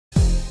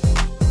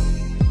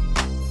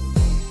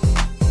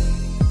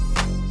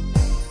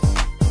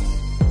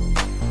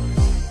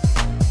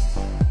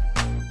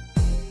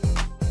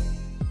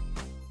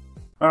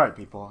Alright,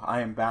 people,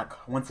 I am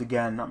back once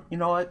again. You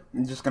know what?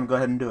 I'm just going to go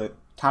ahead and do it.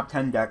 Top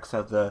 10 decks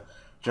of the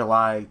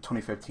July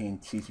 2015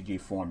 TCG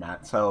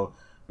format. So,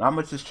 not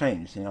much has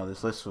changed. You know,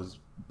 this list was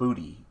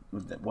booty.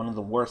 One of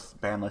the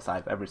worst ban lists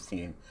I've ever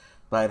seen.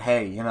 But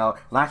hey, you know,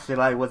 last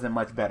July wasn't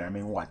much better. I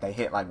mean, what? They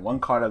hit like one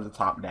card of the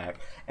top deck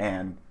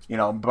and, you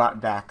know,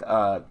 brought back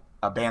a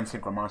banned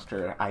synchro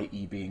monster,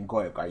 i.e. being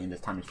Goyo Guardian. This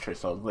time it's Trish,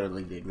 so it's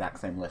literally the exact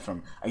same list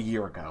from a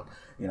year ago.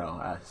 You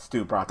know,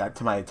 Stu brought that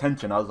to my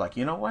attention. I was like,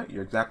 you know what?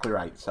 You're exactly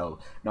right. So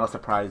no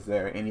surprise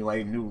there.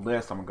 Anyway, new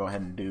list. I'm gonna go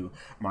ahead and do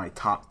my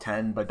top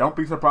 10, but don't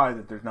be surprised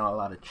if there's not a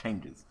lot of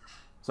changes.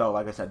 So,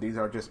 like I said, these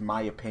are just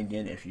my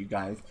opinion. If you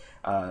guys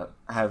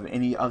have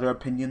any other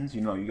opinions,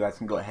 you know, you guys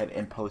can go ahead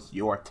and post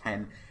your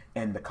 10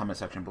 in the comment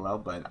section below.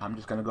 But I'm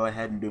just going to go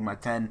ahead and do my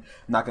 10. I'm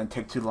not going to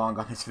take too long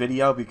on this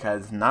video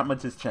because not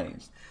much has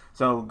changed.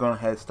 So, go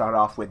ahead and start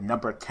off with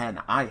number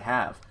 10. I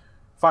have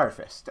Fire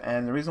Fist.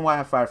 And the reason why I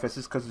have Fire Fist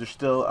is because there's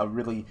still a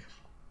really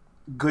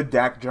good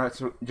deck,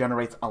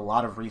 generates a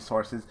lot of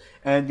resources,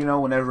 and you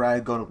know, whenever I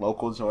go to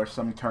locals or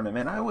some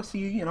tournament, I always see,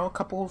 you know, a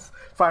couple of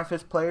Fire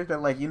Fist players that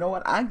are like, you know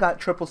what, I got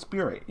triple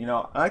spirit, you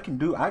know, I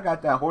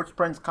got that Horse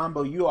Prince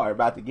combo, you are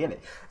about to get it.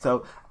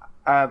 So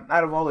out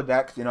of all the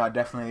decks, you know,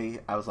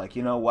 I was like,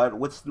 you know what,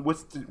 what's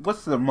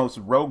the most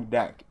rogue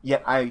deck,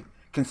 yet I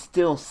can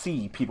still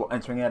see people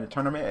entering at a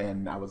tournament,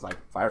 and I was like,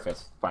 Fire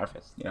Fist,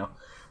 you know.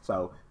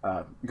 So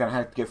I'm gonna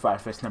have to give Fire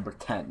Fist number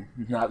 10.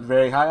 Not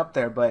very high up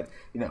there, but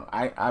you know,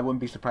 I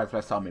wouldn't be surprised if I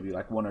saw maybe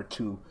like one or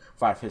two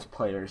Fire Fist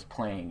players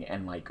playing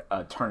in like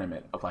a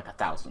tournament of like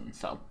 1,000.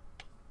 So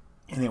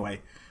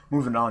anyway,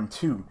 moving on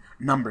to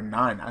number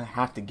 9, I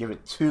have to give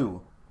it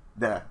to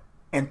the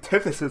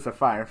antithesis of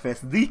Fire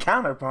Fist, the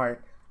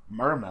counterpart,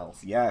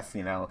 Mermels. Yes,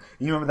 you know,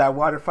 you remember that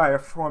water fire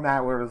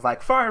format where it was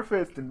like Fire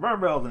Fist and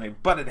Mermels and they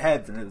butted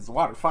heads, and it was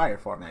water fire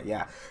format.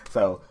 Yeah.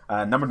 So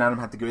number 9, I'm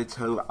gonna have to give it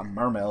to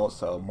Mermels.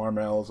 So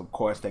Mermels, of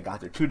course, they got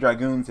their 2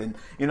 Dragoons, and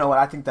you know what?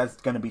 I think that's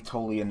gonna be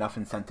totally enough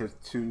incentive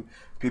to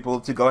people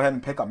to go ahead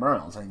and pick up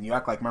Mermels. And you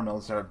act like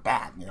Mermels are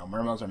bad. You know,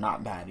 Mermels are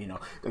not bad. You know,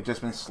 they've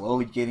just been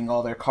slowly getting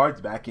all their cards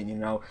back, and you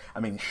know,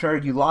 I mean, sure,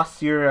 you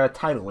lost your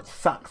title, which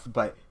sucks,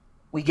 but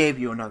we gave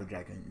you another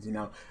Dragoons. You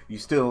know, you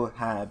still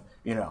had,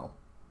 you know,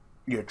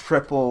 your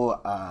triple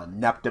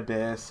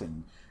Neptibus,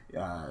 and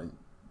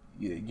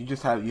you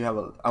just have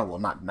a, oh well,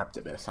 not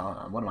Neptibus.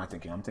 What am I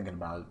thinking? I'm thinking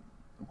about,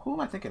 who am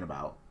I thinking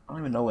about? I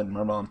don't even know what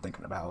Mermel I'm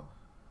thinking about.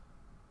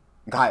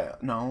 Gaia?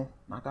 No,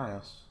 not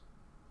Gaius.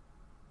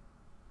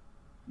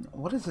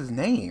 What is his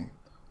name?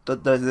 The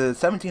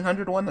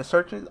 1700 one that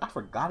searches. I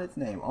forgot his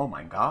name. Oh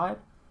my god.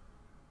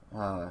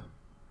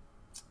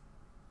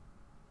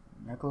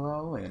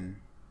 Megalo, and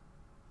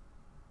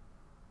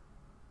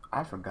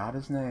I forgot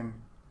his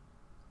name.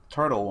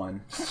 Turtle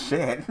one.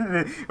 Shit.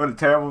 What a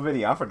terrible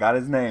video. I forgot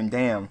his name.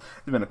 Damn.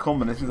 It's been a cool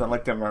minute since I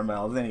looked at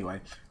Mermels. Anyway,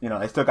 you know,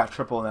 they still got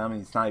triple them,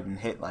 and it's not even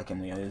hit like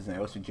in the others. In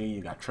the OCG,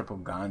 you got triple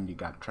gun, you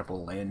got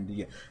triple land.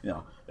 You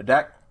know, the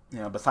deck, you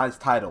know, besides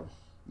title,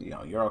 you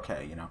know, you're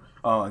okay, you know.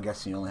 Oh, I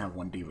guess you only have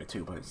one diva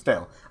too, but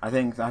still, I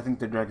think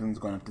the Dragons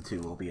going up to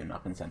 2 will be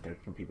enough incentive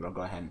for people to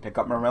go ahead and pick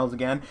up Mermels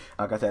again.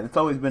 Like I said, it's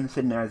always been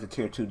sitting there as a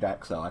tier 2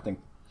 deck, so I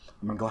think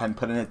I'm going to go ahead and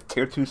put it in a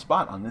tier 2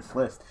 spot on this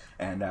list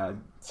and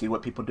see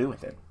what people do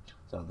with it.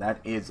 So that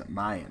is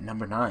my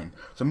number 9.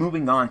 So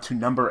moving on to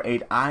number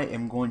 8, I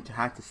am going to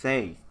have to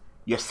say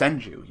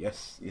Yosenju.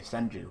 Yes,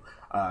 Yosenju. You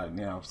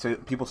know, so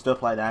people still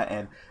play that,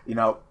 and you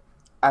know,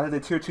 out of the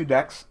tier 2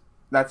 decks,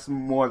 that's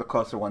more the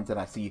closer ones that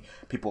I see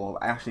people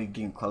actually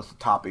getting close to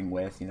topping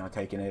with. You know,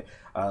 taking it.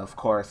 Of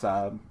course,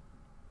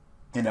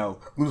 you know,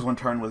 lose one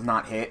turn was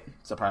not hit,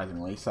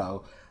 surprisingly.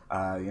 So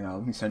you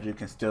know, Yosenju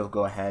can still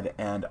go ahead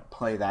and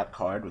play that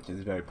card, which is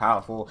very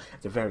powerful.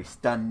 It's a very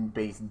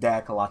stun-based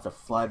deck, lots of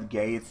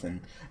floodgates,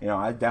 and you know,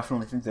 I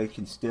definitely think they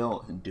can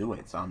still do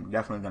it. So I'm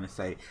definitely going to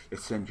say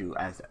Yosenju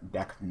as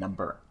deck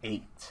number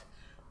 8.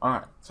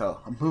 Alright,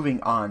 so I'm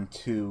moving on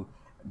to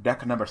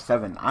deck number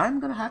 7. I'm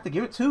going to have to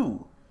give it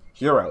to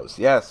Heroes.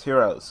 Yes,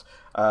 Heroes.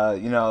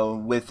 You know,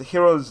 with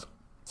Heroes,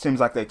 seems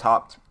like they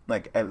topped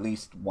like at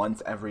least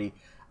once every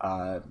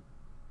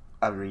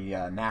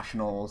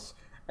nationals.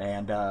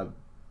 And,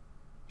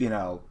 you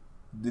know,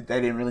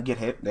 they didn't really get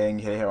hit. They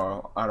didn't get hit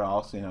at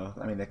all. So, you know,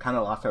 I mean, they kind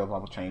of lost their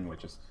level chain,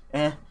 which is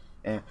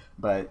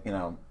But, you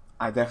know,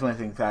 I definitely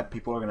think that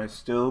people are going to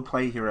still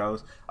play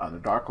Heroes. The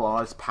Dark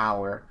Law is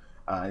power.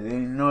 They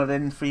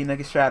didn't free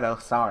Nigga Shadow.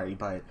 Sorry.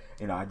 But,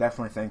 you know, I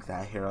definitely think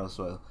that Heroes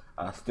will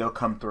still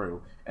come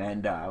through.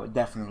 And I would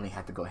definitely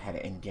have to go ahead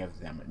and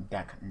give them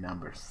deck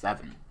number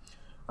 7.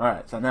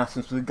 Alright, so now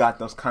since we got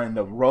those kind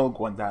of rogue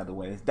ones out of the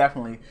way, it's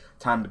definitely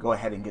time to go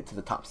ahead and get to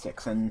the top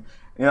 6. And,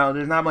 you know,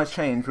 there's not much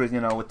change with,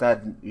 you know, with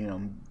that, you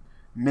know,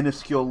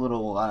 minuscule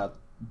little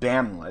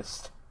ban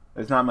list.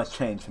 There's not much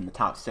change from the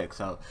top 6.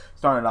 So,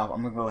 starting off,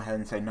 I'm going to go ahead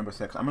and say number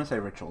 6. I'm going to say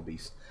Ritual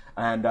Beast.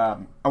 And I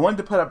wanted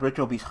to put up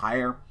Ritual Beast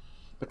higher,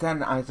 but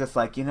then I was just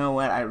like, you know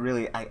what, I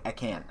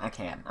can't.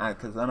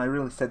 Because when I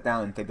really sit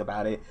down and think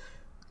about it,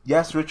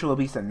 yes, Ritual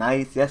Beasts are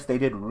nice. Yes, they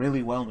did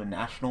really well in the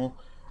National,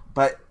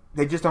 but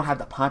they just don't have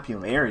the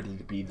popularity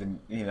to be the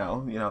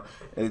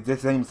it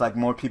just seems like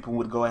more people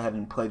would go ahead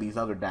and play these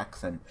other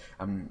decks, and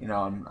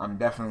I'm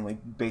definitely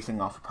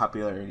basing off of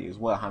popularity as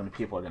well, how many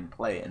people are going to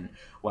play. And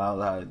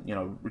while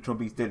Ritual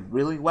Beast did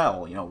really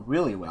well,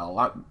 really well, a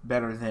lot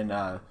better than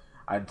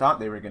I thought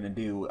they were going to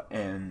do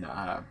in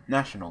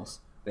nationals.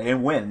 They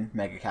didn't win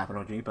Mega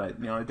Capital G, but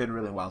it did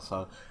really well.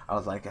 So I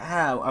was like,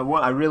 I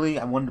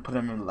wanted to put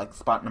them in like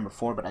spot number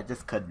 4, but I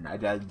just couldn't. I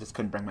just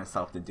couldn't bring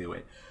myself to do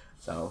it.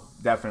 So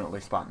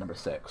definitely spot number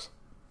 6.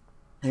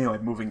 Anyway,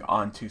 moving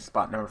on to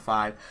spot number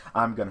 5,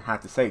 I'm gonna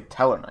have to say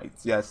Teller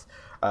Knights. Yes,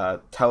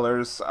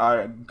 Tellers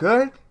are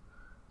good,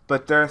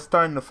 but they're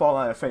starting to fall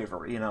out of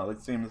favor.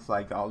 It seems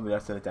like all the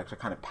rest of the decks are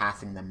kind of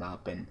passing them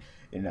up, and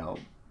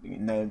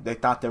they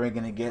thought they were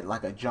gonna get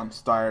like a jump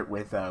start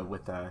with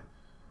the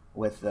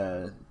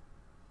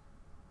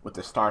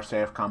Star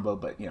Seraph combo,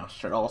 but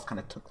Shadow's kind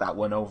of took that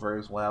one over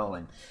as well,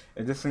 and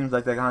it just seems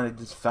like they kind of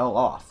just fell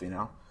off.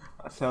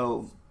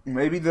 So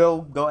maybe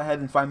they'll go ahead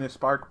and find their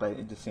spark, but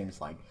it just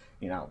seems like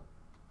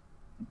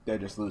they're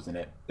just losing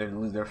it.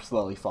 They're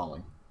slowly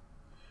falling.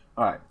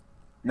 All right,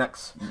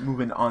 next,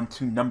 moving on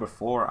to number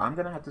 4, I'm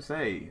gonna have to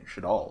say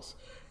Shadow's.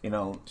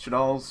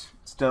 Shadow's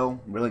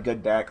still really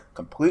good deck,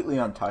 completely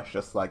untouched,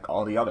 just like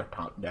all the other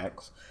top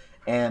decks,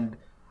 and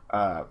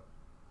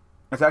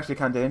it's actually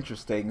kind of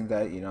interesting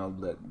that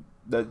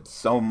that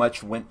so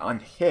much went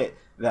unhit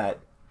that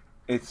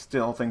it's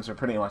still, things are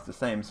pretty much the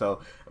same.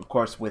 So of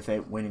course, with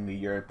it winning the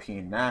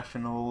European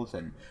Nationals,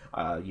 and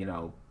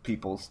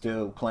people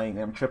still playing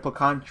them triple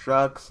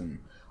constructs and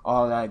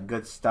all that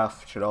good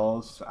stuff,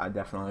 Shadows, I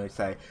definitely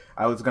say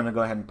I was gonna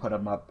go ahead and put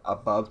them up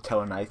above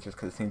Teller Knights just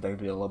because it seems like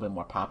to be a little bit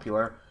more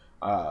popular.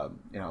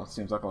 It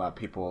seems like a lot of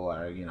people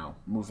are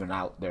moving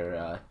out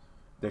their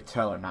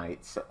Teller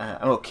Knights,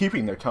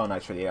 keeping their Teller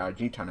Knights for the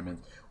ARG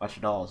tournaments. While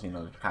Shadows, they're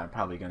kind of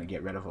probably going to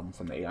get rid of them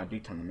from the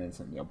ARG tournaments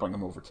and bring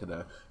them over to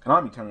the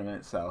Konami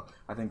tournament. So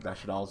I think that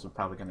Shadows are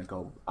probably going to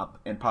go up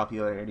in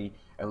popularity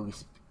at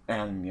least,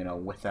 and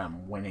with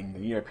them winning the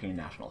European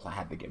Nationals, I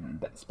had to give them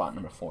that spot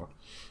number 4.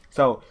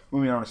 So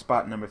moving on to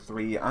spot number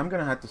 3, I'm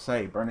going to have to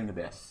say Burning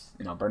Abyss.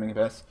 Burning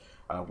Abyss,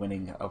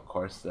 winning, of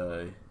course,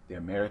 the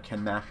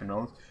American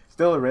Nationals.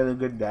 Still a really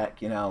good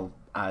deck.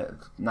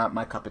 Not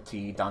my cup of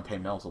tea. Dante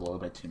Mill's a little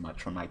bit too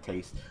much for my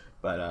taste.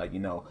 But,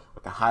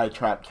 with the high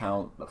trap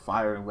count, the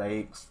Fire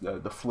Lakes,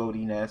 the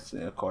floatiness,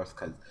 and of course,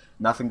 because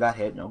nothing got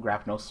hit, no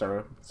graph, no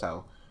serve.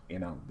 So,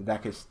 the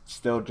deck is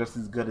still just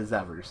as good as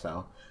ever.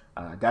 So,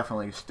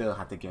 definitely still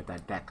have to get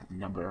that deck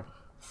number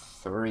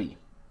 3.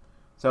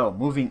 So,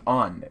 moving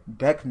on.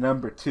 Deck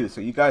number 2.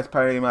 So, you guys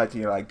pretty much,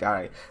 you're like,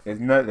 alright,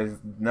 there's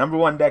number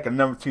 1 deck and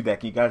number 2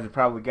 deck. You guys are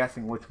probably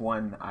guessing which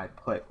one I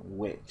put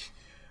which.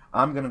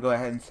 I'm going to go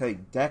ahead and say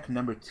deck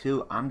number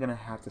 2. I'm going to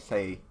have to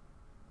say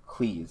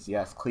Cleese.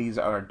 Yes,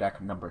 Cleese are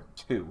deck number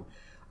 2.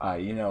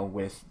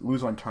 With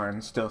Lose One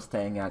Turn still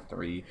staying at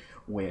 3.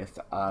 With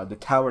the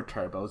Tower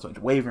Turbos, with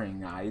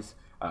Wavering Eyes,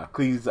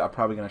 Cleese are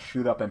probably going to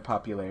shoot up in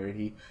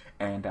popularity.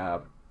 And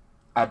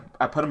I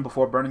put them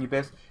before Burning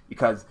Abyss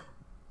because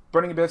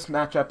Burning Abyss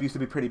matchup used to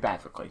be pretty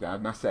bad for Cleese. I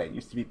must say, it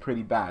used to be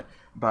pretty bad.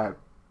 But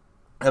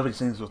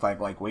everything seems with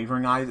like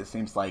Wavering Eyes, it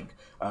seems like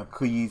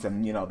Cleese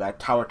and that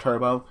Tower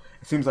Turbo,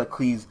 it seems like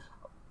Cleese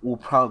will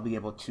probably be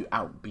able to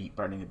outbeat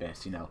Burning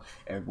Abyss.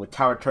 And with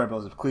Tower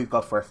Turbos, if Cleese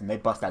go first and they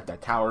bust out their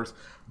towers,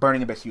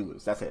 Burning Abyss, you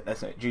lose. That's it.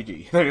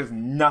 GG. There's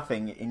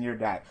nothing in your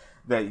deck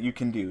that you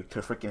can do to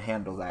freaking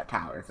handle that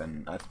towers,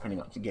 and that's pretty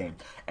much the game.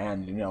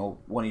 And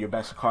one of your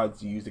best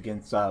cards you used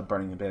against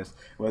Burning Abyss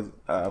was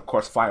of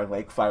course Fire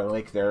Lake. Fire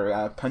Lake,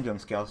 their pendulum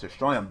scales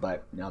destroy them,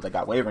 but they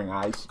got Wavering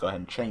Eyes. Go ahead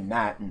and chain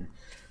that and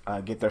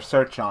get their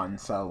search on.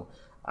 So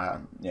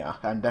yeah,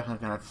 I'm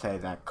definitely going to have to say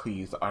that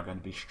Cleese are going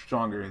to be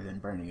stronger than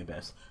Burning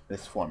Abyss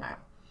this format.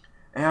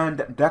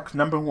 And deck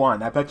number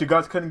 1. I bet you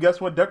guys couldn't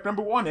guess what deck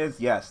number 1 is.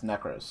 Yes,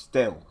 Necros.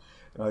 Still,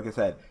 like I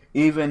said,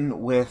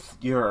 even with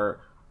your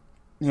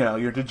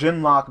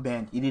Djinn Lock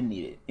band, you didn't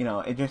need it.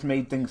 It just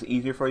made things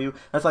easier for you.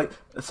 That's like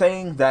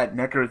saying that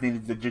Necros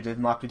needed the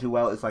Djinn Lock to do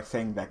well. It's like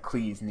saying that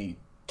Cleese need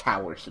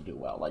towers to do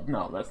well. Like,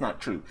 no, that's not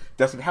true.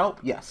 Does it help?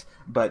 Yes.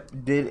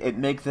 But did it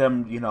make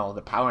them,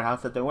 the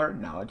powerhouse that they were?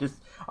 No, it just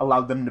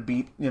allowed them to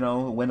beat,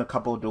 win a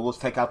couple of duels,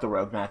 take out the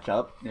rogue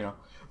matchup,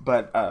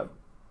 But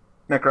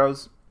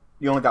Necros,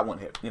 you only got one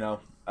hit,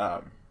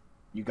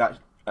 you got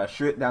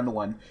Shrit down to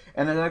 1.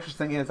 And then the next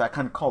thing is, I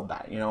kind of called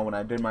that, when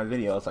I did my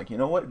video. It's like, you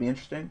know what, it'd be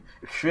interesting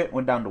if Shrit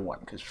went down to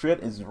 1, because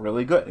Shrit is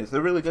really good. It's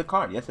a really good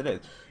card. Yes, it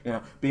is.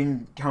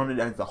 Being counted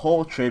as the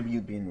whole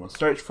tribute, being able to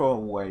search for a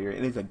warrior,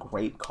 it is a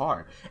great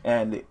card.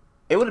 And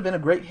it would have been a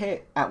great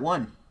hit at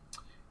 1.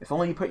 If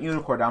only you put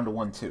Unicorn down to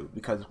 1 too,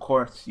 because of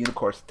course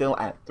Unicorn's still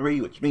at 3,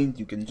 which means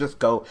you can just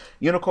go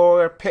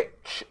Unicorn,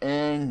 pitch,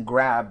 and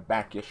grab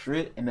back your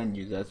Shrit, and then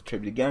use it as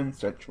tribute again,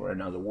 search for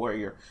another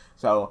warrior.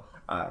 So,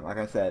 like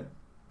I said,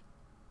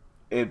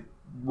 it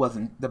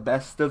wasn't the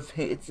best of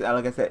hits.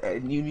 Like I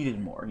said, you needed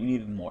more.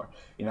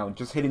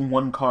 Just hitting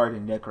 1 card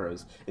in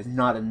Necros is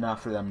not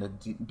enough for them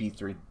to be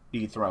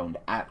dethroned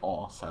at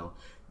all. So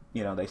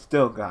you know, they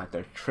still got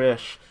their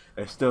Trish,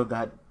 they still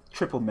got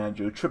triple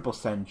Manju, triple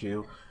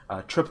Senju,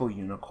 triple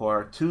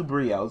Unicorn, two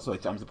Brios,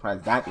 which I'm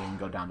surprised that didn't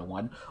go down to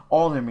one.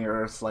 All the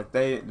mirrors, like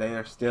they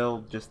are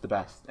still just the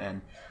best,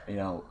 and you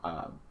know,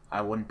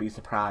 I wouldn't be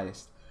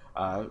surprised.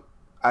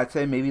 I'd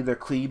say maybe their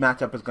Klee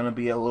matchup is going to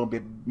be a little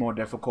bit more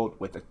difficult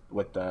with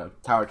the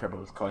Tower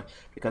Turbos going,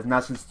 because now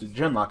since the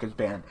Genlock is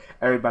banned,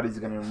 everybody's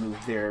going to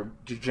remove their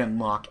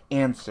Genlock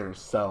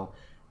answers. So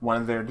one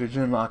of their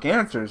Genlock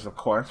answers, of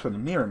course, for the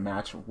mirror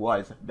match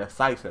was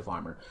Decisive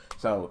Armor.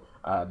 So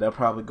they'll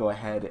probably go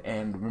ahead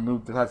and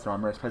remove Decisive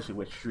Armor, especially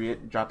with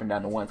Shriek dropping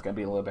down to 1. It's going to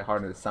be a little bit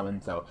harder to summon.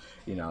 So,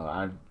 you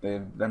know,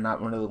 they're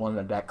not really one of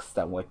the decks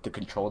that like to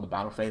control the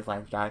battle phase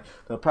like that.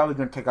 They're probably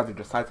going to take out the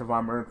Decisive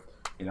Armor.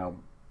 You know,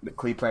 the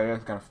Klee player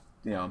is going to,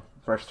 you know,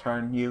 first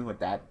turn you with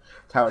that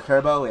Tower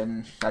Turbo,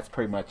 and that's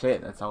pretty much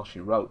it. That's all she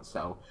wrote.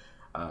 So,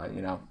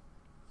 you know,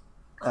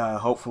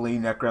 hopefully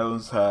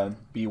Necros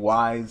be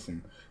wise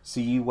and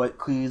see what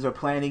Klees are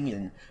planning,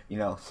 and you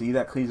know, see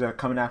that Klees are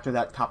coming after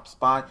that top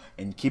spot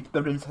and keep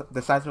them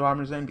Decisive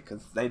Armors in,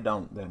 because they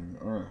don't, then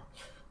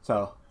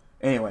so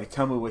anyway,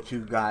 tell me what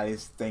you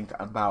guys think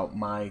about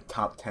my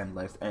top 10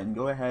 list, and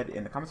go ahead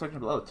in the comment section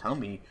below, tell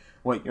me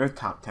what your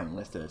top 10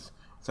 list is.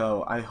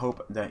 So I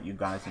hope that you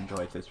guys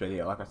enjoyed this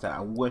video. Like I said, I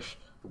wish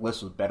the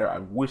list was better. I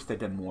wish they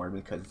did more,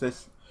 because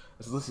this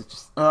list is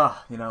just,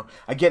 you know,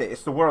 I get it,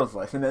 it's the world's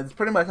list, and it's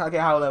pretty much like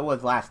how that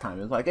was last time.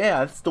 It was like,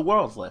 yeah, it's the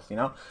world's list, you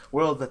know.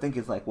 Worlds, I think,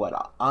 is like,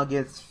 what,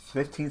 August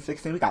 15,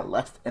 16? We got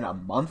less than a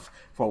month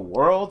for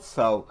Worlds,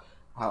 so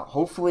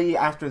hopefully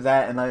after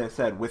that, and like I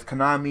said, with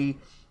Konami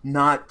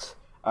not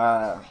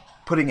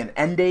putting an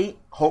end date,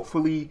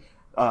 hopefully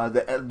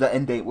the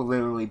end date will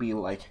literally be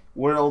like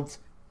Worlds,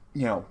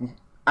 you know,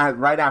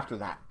 right after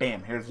that,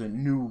 bam, here's a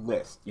new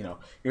list, you know,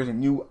 here's a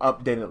new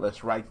updated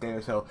list right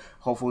there. So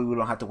hopefully we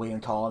don't have to wait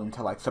until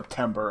like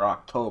September or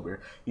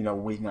October, you know,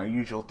 waiting our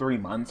usual 3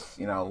 months,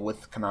 you know,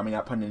 with Konami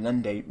not putting an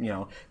end date. You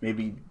know,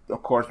 maybe,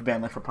 of course, the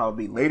ban list will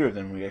probably be later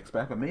than we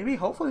expect, but maybe,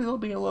 hopefully, it'll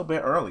be a little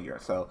bit earlier.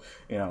 So,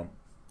 you know,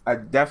 I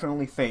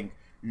definitely think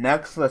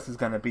next list is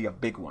going to be a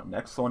big one.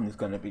 Next one is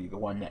going to be the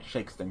one that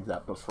shakes things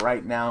up. But for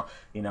right now,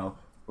 you know,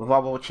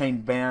 Revolvable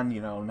Chain ban,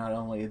 you know, not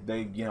only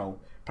they, you know,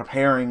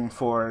 preparing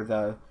for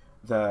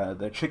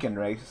the chicken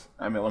race.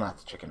 I mean, well, not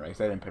the chicken race.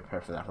 They didn't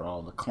prepare for that for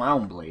all. The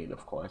Clown Blade,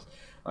 of course,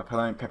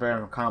 preparing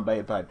for Clown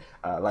Blade. But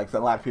like a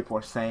lot of people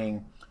are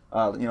saying,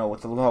 you know,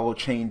 with the Revolvable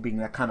Chain being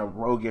that kind of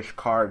roguish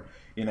card,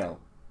 you know,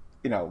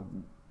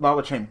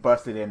 Revolvable Chain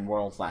busted in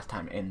Worlds last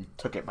time and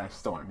took it by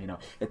storm. You know,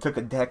 it took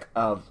a deck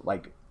of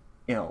like,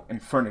 you know,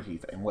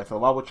 Infernities, and with a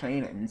Revolvable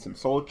Chain and some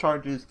Soul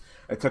Charges,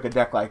 it took a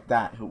deck like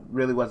that who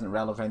really wasn't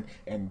relevant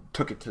and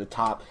took it to the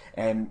top,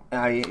 and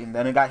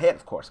then it got hit,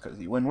 of course, because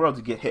you win Worlds,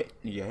 you get hit.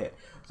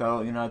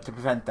 So, you know, to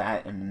prevent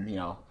that, and you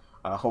know,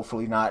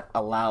 hopefully not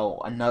allow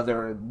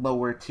another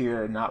lower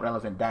tier, not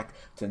relevant deck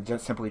to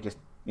just simply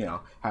you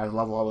know, have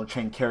Revolvable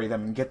Chain carry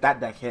them and get that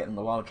deck hit, and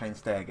the Revolvable Chain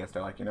stay. I guess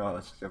they're like, you know,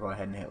 let's just go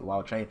ahead and hit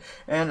Revolvable Chain.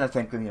 And I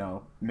think, you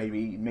know,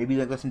 maybe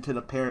they listen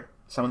to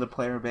some of the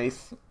player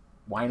base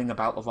whining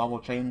about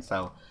Revolvable Chain,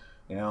 so,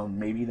 you know,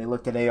 maybe they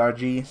looked at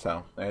ARG,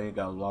 so there you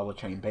go, Revolvable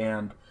Chain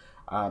banned.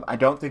 I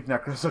don't think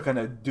Necros are going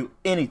to do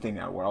anything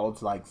at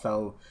Worlds, like,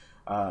 so,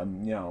 you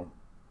know,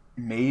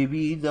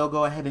 maybe they'll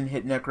go ahead and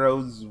hit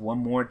Necros one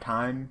more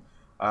time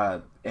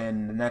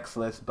in the next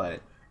list,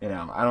 but, you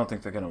know, I don't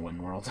think they're going to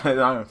win Worlds. I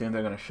don't think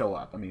they're going to show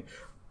up. I mean,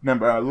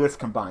 remember, our list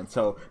combined,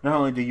 so not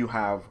only do you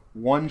have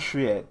one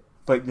Shriek,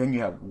 but then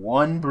you have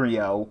one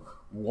Brio,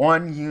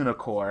 one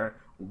Unicorn,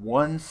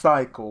 one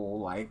Cycle,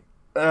 like,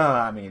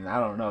 I mean, I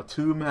don't know,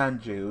 2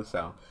 Manju,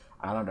 so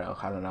I don't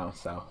know,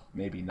 so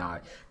maybe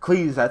not.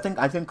 Klees, I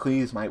think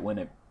Klees might win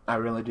it. I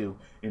really do.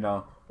 You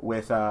know,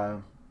 with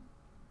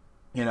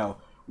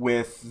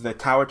with the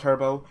Tower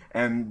Turbo,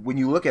 and when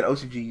you look at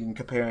OCG in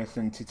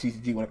comparison to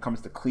TCG when it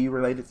comes to Klee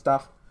related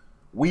stuff,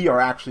 we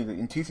are actually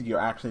in TCG are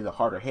actually the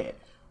harder hit.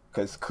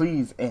 Because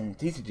Klees in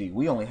TCG,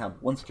 we only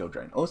have 1 skill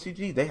drain.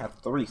 OCG, they have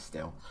 3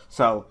 still.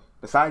 So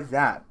besides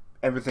that,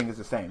 everything is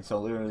the same. So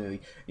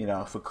literally, you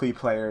know, if a Klee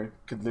player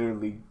could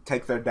literally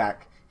take their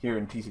deck here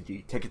in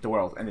TCG, take it to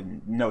Worlds, and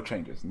then no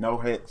changes, no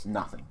hits,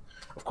 nothing.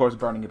 Of course,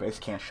 Burning Abyss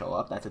can't show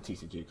up. That's a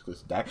TCG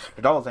exclusive deck.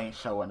 The Dolls ain't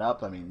showing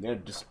up. I mean,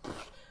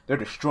 they're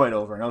destroyed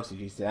over in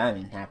OCG, so that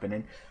ain't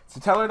happening.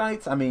 Satellar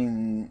Knights, I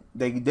mean,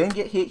 they didn't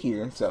get hit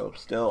here, so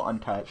still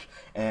untouched.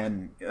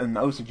 And in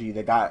OCG,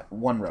 they got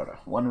one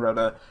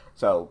Rota.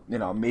 So, you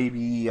know,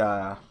 maybe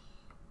they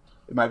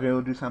might be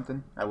able to do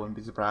something. I wouldn't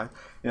be surprised.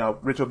 You know,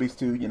 Ritual Beast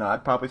 2, you know,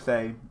 I'd probably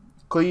say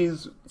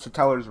Klees,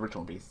 Satellar's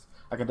Ritual Beast.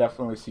 I can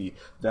definitely see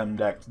them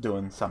decks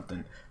doing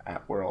something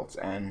at Worlds,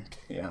 and,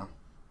 you know,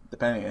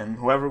 depending, and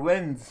whoever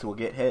wins will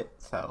get hit,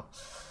 so,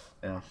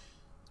 you know.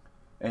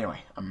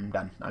 Anyway, I'm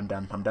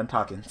done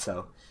talking,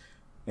 so,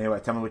 anyway,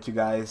 tell me what you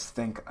guys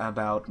think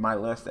about my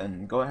list,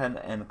 and go ahead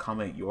and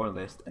comment your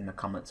list in the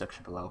comment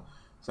section below.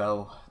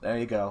 So, there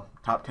you go,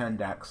 top 10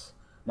 decks.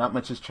 Not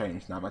much has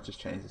changed,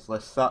 This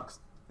list sucks.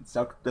 It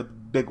sucked the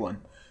big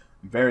one.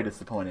 I'm very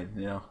disappointed,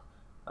 you know,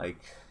 like,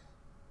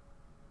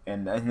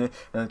 And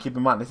keep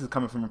in mind, this is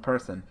coming from a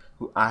person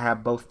who I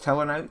have both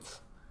Tellarknights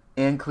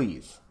and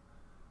Clees.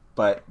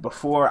 But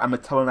before I'm a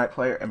Tellarknight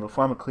player and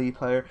before I'm a Clee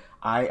player,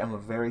 I am a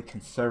very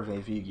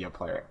conservative Yu-Gi-Oh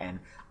player, and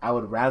I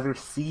would rather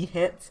see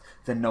hits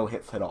than no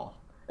hits at all.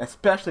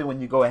 Especially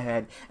when you go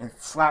ahead and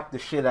slap the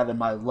shit out of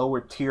my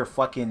lower tier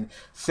fucking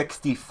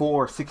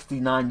 64,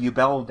 69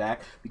 Yubel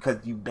deck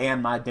because you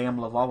banned my damn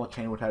Lavala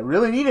chain, which I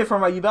really needed for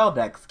my Yubel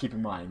decks, keep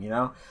in mind, you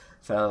know?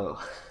 So,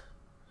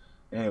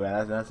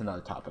 anyway, that's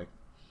another topic.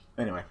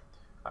 Anyway,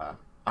 I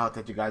hope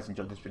that you guys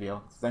enjoyed this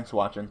video. Thanks for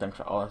watching. Thanks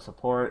for all the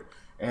support.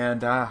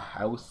 And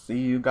I will see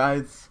you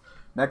guys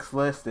next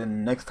list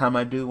and next time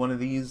I do one of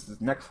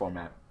these next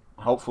format.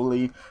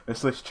 Hopefully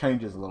this list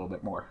changes a little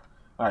bit more.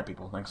 Alright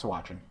people, thanks for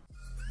watching.